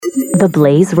The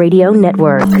Blaze Radio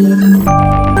Network.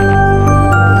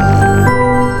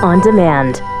 On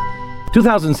demand.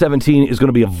 2017 is going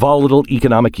to be a volatile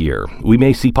economic year. We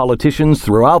may see politicians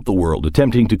throughout the world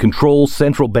attempting to control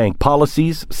central bank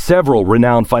policies. Several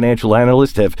renowned financial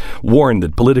analysts have warned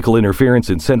that political interference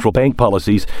in central bank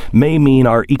policies may mean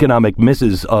our economic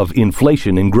misses of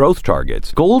inflation and growth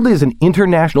targets. Gold is an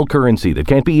international currency that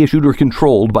can't be issued or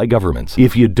controlled by governments.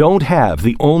 If you don't have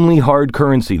the only hard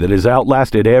currency that has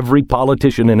outlasted every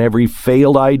politician and every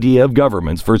failed idea of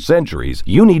governments for centuries,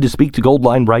 you need to speak to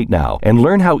Goldline right now and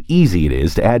learn how easy it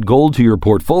is to add gold to your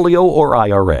portfolio or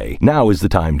IRA. Now is the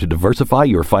time to diversify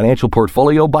your financial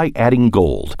portfolio by adding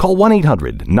gold. Call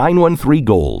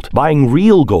 1-800-913-GOLD. Buying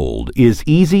real gold is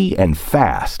easy and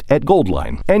fast at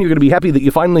Goldline. And you're going to be happy that you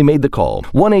finally made the call.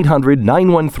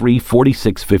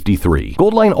 1-800-913-4653.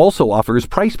 Goldline also offers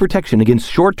price protection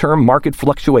against short-term market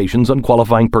fluctuations on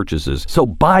qualifying purchases. So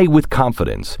buy with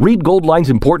confidence. Read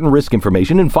Goldline's important risk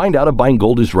information and find out if buying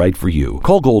gold is right for you.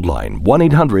 Call Goldline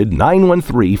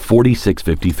 1-800-913-4653.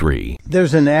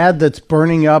 There's an ad that's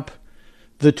burning up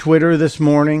the Twitter this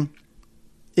morning.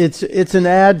 It's an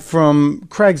ad from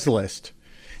Craigslist.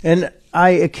 And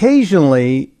I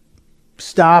occasionally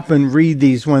stop and read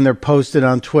these when they're posted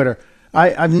on Twitter.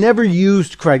 I've never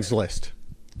used Craigslist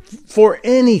for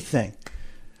anything.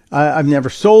 I've never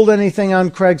sold anything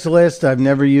on Craigslist. I've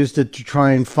never used it to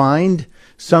try and find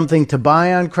something to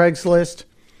buy on Craigslist.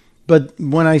 But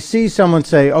when I see someone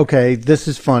say, okay, this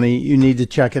is funny, you need to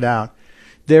check it out.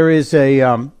 There is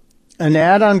an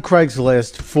ad on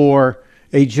Craigslist for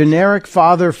a generic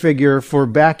father figure for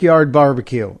backyard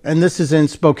barbecue. And this is in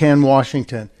Spokane,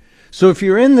 Washington. So if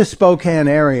you're in the Spokane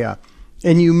area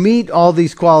and you meet all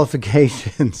these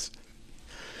qualifications,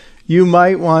 you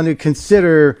might want to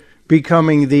consider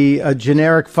becoming the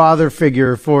generic father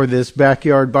figure for this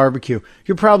backyard barbecue.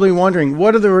 You're probably wondering,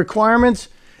 what are the requirements?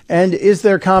 And is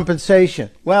there compensation?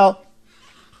 Well,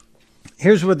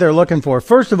 here's what they're looking for.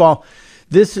 First of all,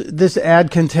 this ad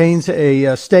contains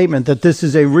a statement that this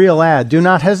is a real ad. Do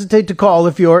not hesitate to call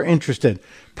if you are interested.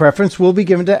 Preference will be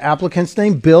given to applicants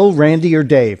named Bill, Randy, or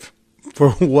Dave for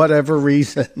whatever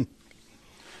reason.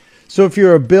 So if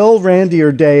you're a Bill, Randy,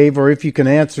 or Dave, or if you can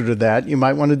answer to that, you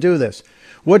might want to do this.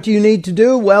 What do you need to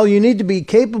do? Well, you need to be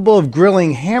capable of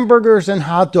grilling hamburgers and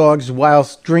hot dogs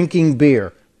whilst drinking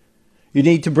beer. You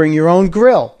need to bring your own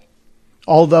grill.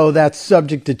 Although that's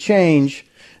subject to change,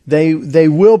 they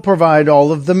will provide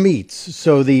all of the meats.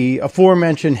 So the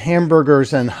aforementioned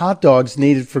hamburgers and hot dogs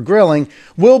needed for grilling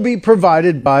will be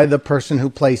provided by the person who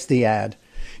placed the ad.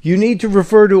 You need to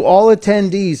refer to all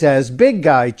attendees as big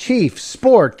guy, chief,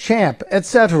 sport, champ,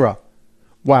 etc.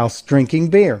 whilst drinking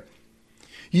beer.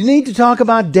 You need to talk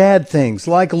about dad things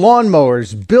like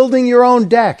lawnmowers, building your own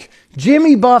deck,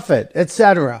 Jimmy Buffett,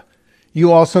 etc.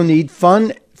 You also need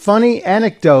funny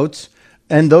anecdotes,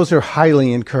 and those are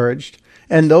highly encouraged,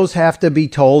 and those have to be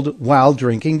told while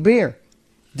drinking beer.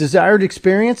 Desired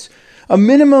experience? A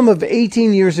minimum of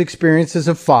 18 years experience as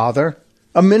a father,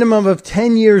 a minimum of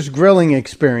 10 years grilling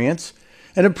experience,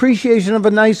 an appreciation of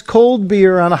a nice cold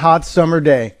beer on a hot summer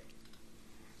day.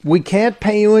 We can't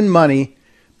pay you in money,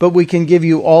 but we can give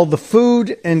you all the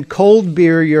food and cold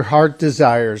beer your heart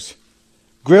desires.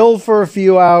 Grill for a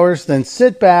few hours, then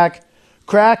sit back,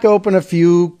 crack open a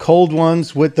few cold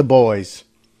ones with the boys.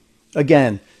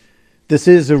 Again, this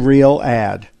is a real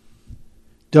ad.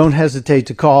 Don't hesitate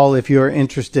to call if you're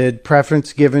interested.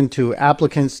 Preference given to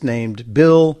applicants named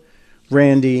Bill,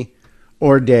 Randy,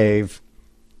 or Dave.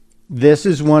 This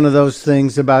is one of those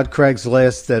things about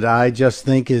Craigslist that I just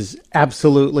think is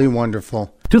absolutely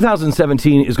wonderful.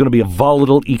 2017 is going to be a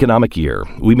volatile economic year.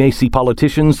 We may see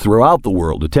politicians throughout the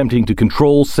world attempting to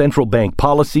control central bank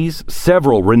policies.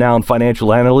 Several renowned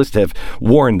financial analysts have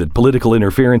warned that political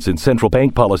interference in central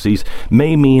bank policies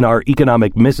may mean our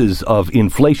economic misses of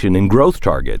inflation and growth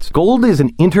targets. Gold is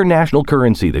an international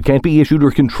currency that can't be issued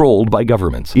or controlled by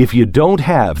governments. If you don't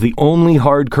have the only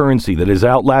hard currency that has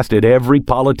outlasted every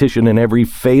politician and every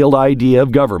failed idea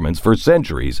of governments for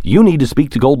centuries, you need to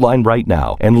speak to Goldline right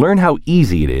now and learn how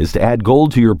easy it is to add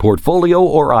gold to your portfolio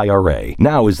or IRA.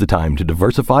 Now is the time to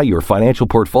diversify your financial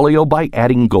portfolio by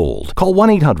adding gold. Call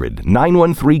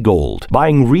 1-800-913-GOLD.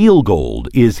 Buying real gold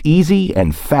is easy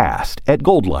and fast at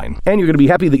Goldline. And you're going to be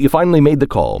happy that you finally made the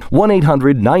call.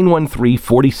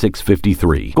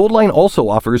 1-800-913-4653. Goldline also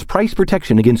offers price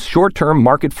protection against short-term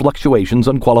market fluctuations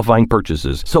on qualifying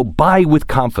purchases. So buy with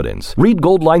confidence. Read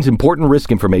Goldline's important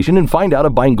risk information and find out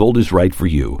if buying gold is right for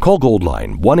you. Call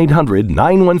Goldline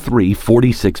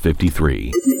 1-800-913-4653.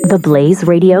 The Blaze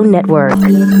Radio Network.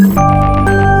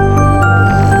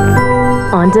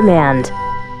 On demand.